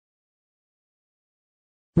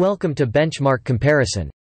Welcome to Benchmark Comparison.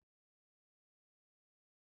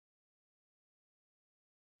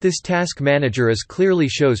 This task manager clearly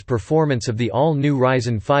shows performance of the all-new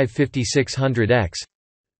Ryzen 5 5600X.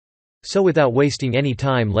 So without wasting any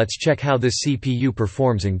time, let's check how this CPU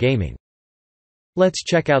performs in gaming. Let's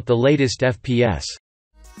check out the latest FPS.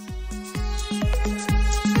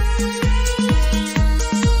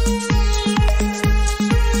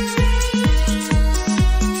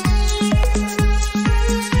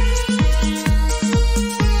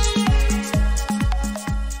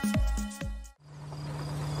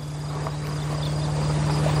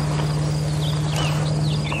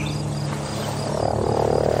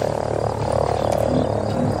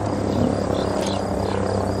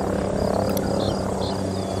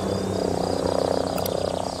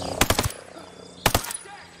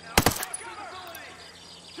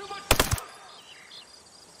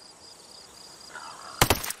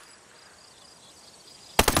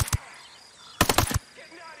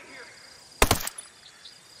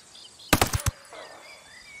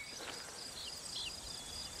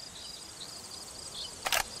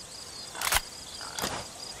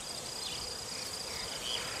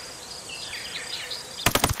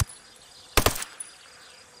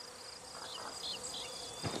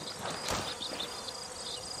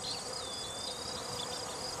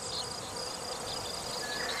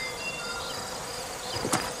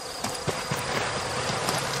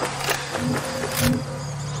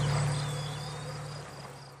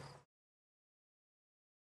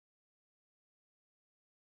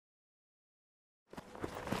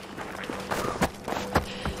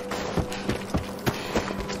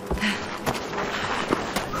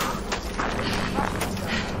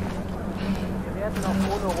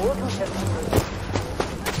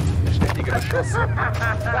 Ständiger Beschuss.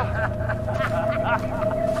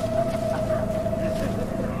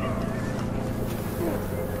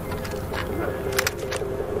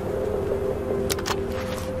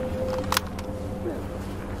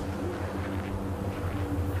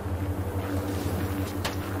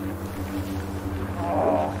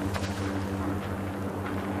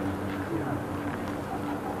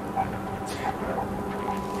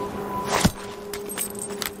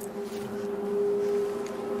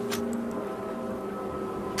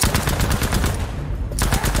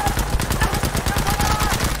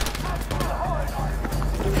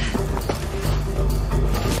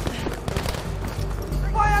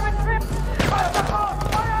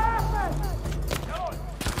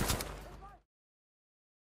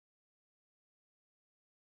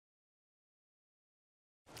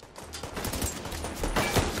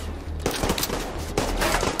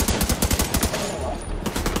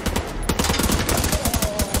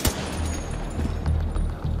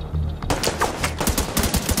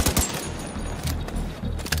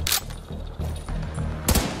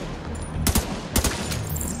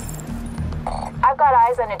 I've got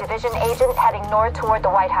eyes on a division agent heading north toward the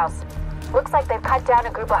White House. Looks like they've cut down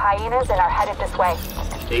a group of hyenas and are headed this way.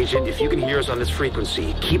 Agent, if you can hear us on this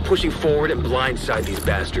frequency, keep pushing forward and blindside these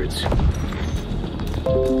bastards.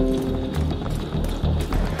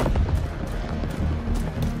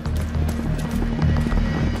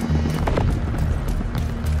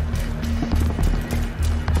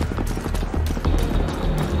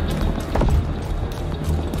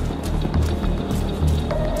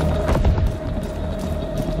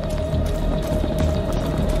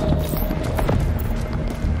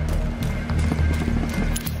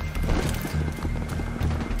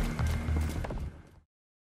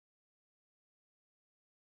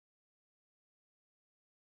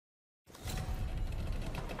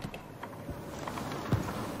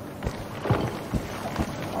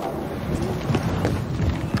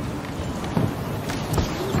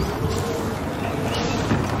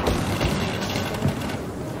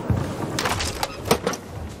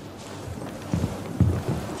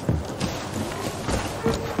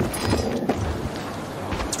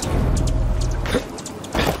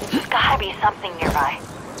 Be something nearby.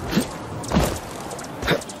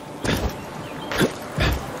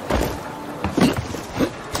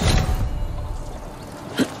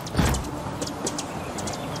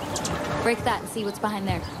 Break that and see what's behind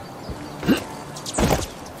there.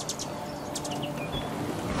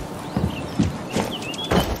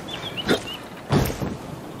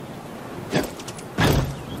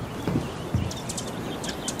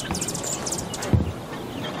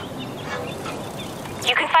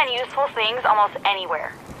 You can find useful things almost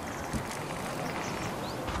anywhere.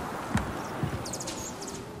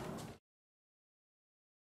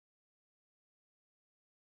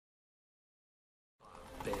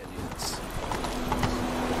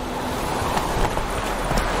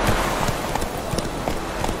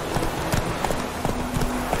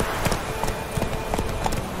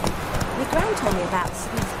 about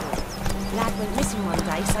Swisswood. The lad went missing one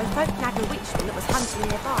day, so folk nagged a witchman that was hunting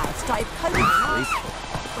nearby. Started poking him.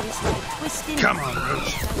 Well, he started twisting. Come on,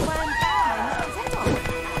 Roach. So one down and knocked his head off.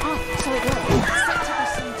 Oh, so it was. Said to be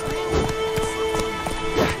some twins.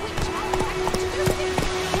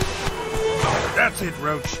 That's it,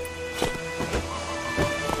 Roach.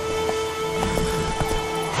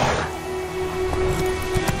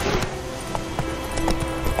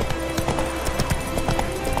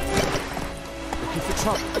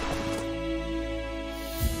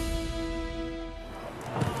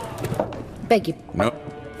 Beg you. No.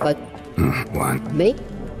 What? One. Me?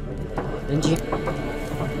 And you?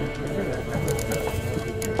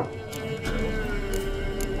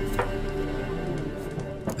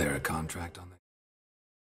 There a contract on that?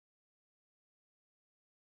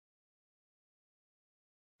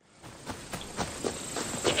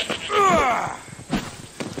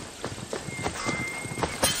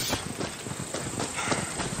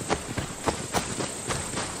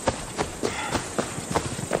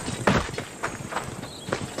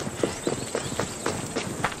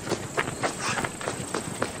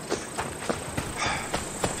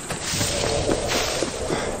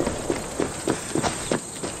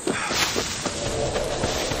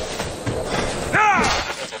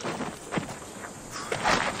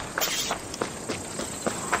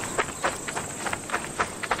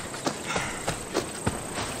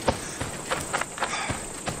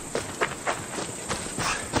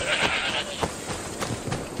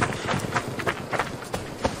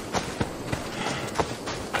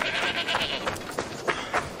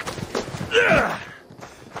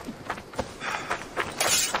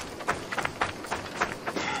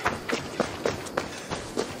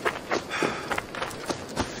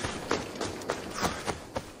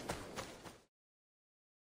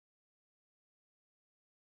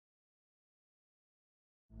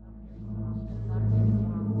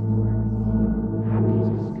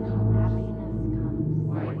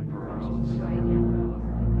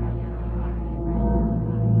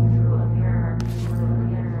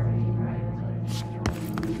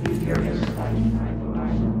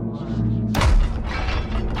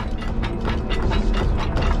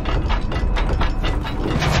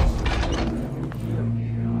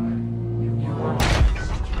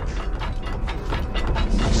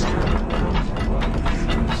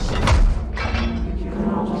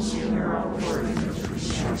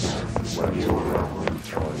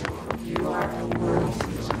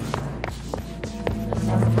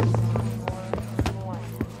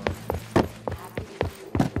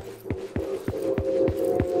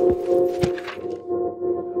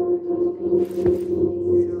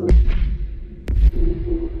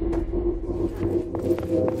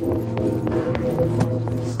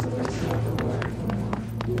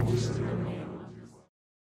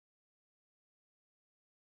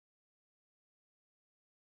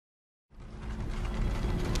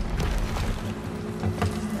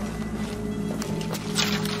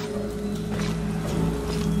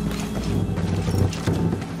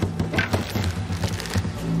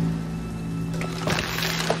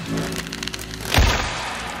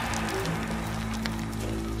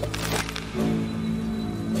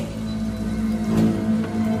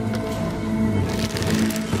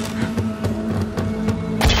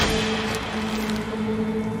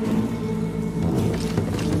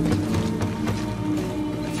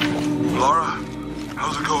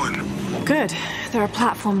 Good. There are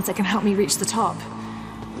platforms that can help me reach the top.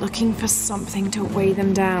 Looking for something to weigh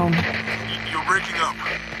them down. You're breaking up.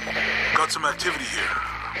 Got some activity here.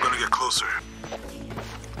 I'm gonna get closer.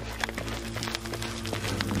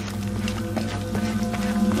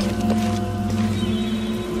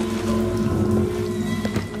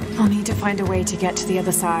 I'll need to find a way to get to the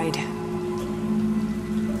other side.